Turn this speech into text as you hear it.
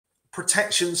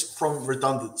protections from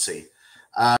redundancy.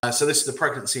 So this is the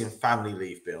Pregnancy and Family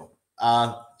Leave Bill.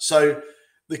 So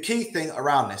the key thing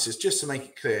around this is just to make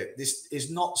it clear, this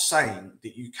is not saying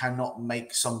that you cannot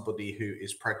make somebody who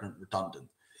is pregnant redundant.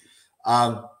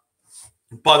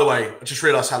 By the way, I just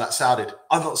realized how that sounded.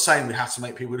 I'm not saying we have to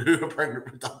make people who are pregnant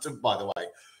redundant, by the way.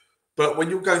 But when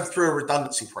you're going through a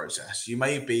redundancy process, you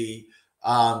may be,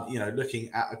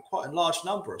 looking at quite a large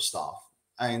number of staff.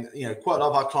 And, quite a lot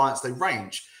of our clients, they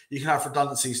range. You can have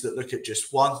redundancies that look at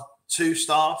just 1, 2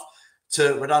 staff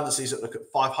to redundancies that look at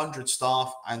 500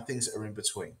 staff and things that are in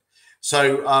between.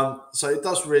 So it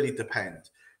does really depend.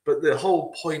 But the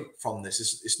whole point from this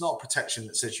is it's not a protection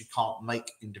that says you can't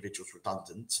make individuals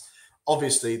redundant.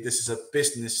 Obviously, this is a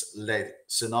business-led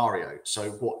scenario. So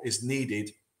what is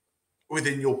needed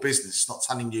within your business, not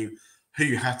telling you who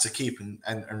you have to keep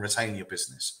and retain your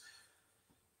business.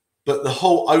 But the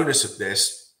whole onus of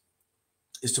this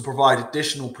is to provide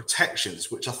additional protections,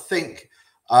 which I think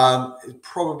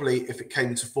probably, if it came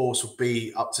into force, would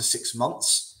be up to 6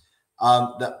 months.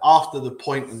 That after the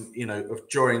point, of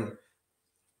during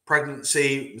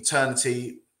pregnancy,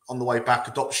 maternity, on the way back,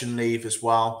 adoption leave as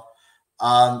well,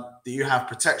 that you have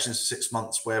protections for 6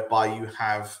 months, whereby you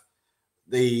have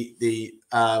the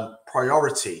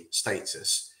priority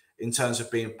status in terms of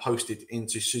being posted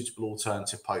into suitable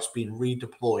alternative posts, being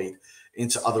redeployed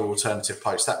into other alternative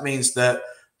posts. That means that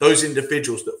those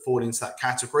individuals that fall into that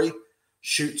category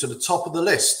shoot to the top of the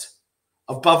list,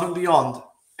 above and beyond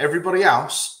everybody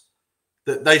else,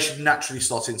 that they should naturally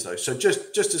slot into those. So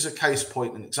just as a case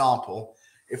point and example,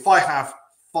 if I have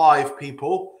 5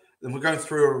 people, then we're going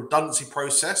through a redundancy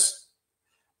process,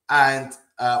 and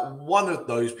one of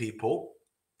those people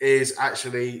is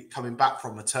actually coming back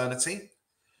from maternity.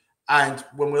 And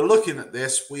when we're looking at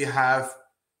this, we have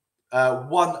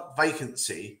 1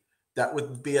 vacancy that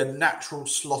would be a natural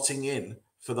slotting in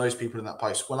for those people in that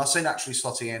post. When I say naturally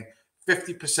slotting in,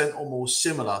 50% or more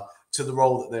similar to the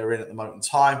role that they're in at the moment in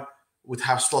time would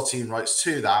have slotting rates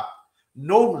to that.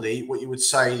 Normally, what you would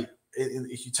say,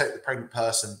 if you take the pregnant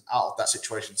person out of that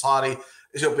situation entirely,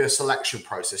 is it'll be a selection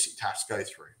process you'd have to go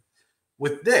through.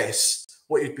 With this,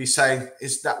 what you'd be saying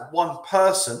is that 1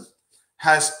 person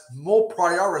has more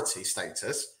priority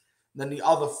status than the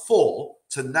other 4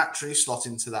 to naturally slot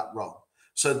into that role.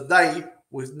 So they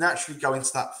would naturally go into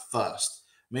that first,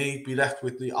 meaning you'd be left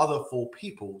with the other 4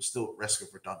 people still at risk of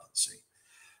redundancy.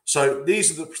 So these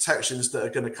are the protections that are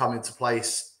going to come into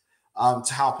place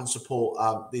to help and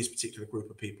support these particular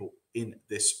group of people in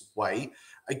this way.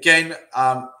 Again,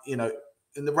 in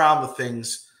the realm of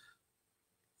things,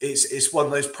 it's one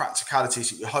of those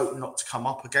practicalities that you hope not to come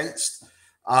up against.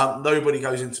 Nobody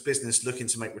goes into business looking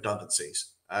to make redundancies.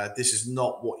 This is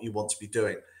not what you want to be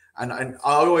doing. And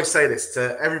I always say this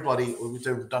to everybody when we're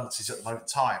doing redundancies at the moment in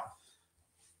time.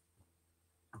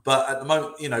 But at the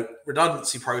moment,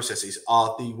 redundancy processes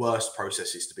are the worst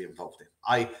processes to be involved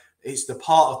in. It's the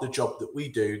part of the job that we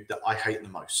do that I hate the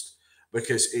most,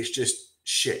 because it's just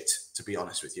shit, to be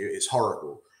honest with you. It's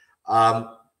horrible.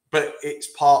 But it's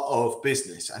part of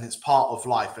business, and it's part of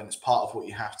life, and it's part of what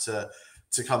you have to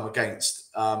come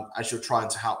against as you're trying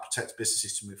to help protect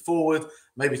businesses to move forward,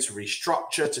 maybe to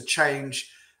restructure, to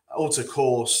change, alter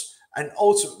course, and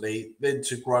ultimately then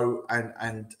to grow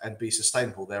and be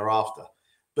sustainable thereafter.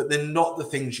 But they're not the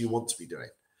things you want to be doing.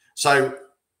 So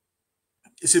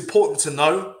it's important to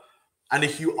know. And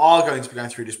if you are going to be going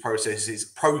through these processes,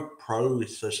 if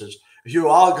you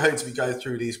are going to be going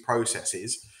through these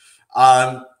processes,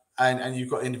 and you've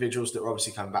got individuals that are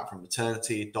obviously coming back from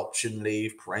maternity, adoption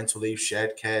leave, parental leave,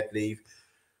 shared care leave,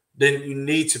 then you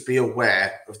need to be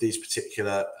aware of these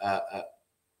particular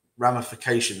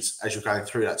ramifications as you're going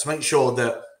through that, to make sure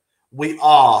that we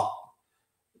are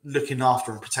looking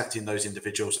after and protecting those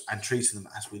individuals and treating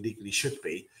them as we legally should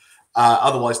be.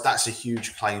 Otherwise, that's a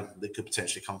huge claim that could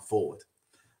potentially come forward.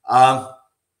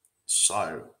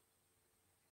 So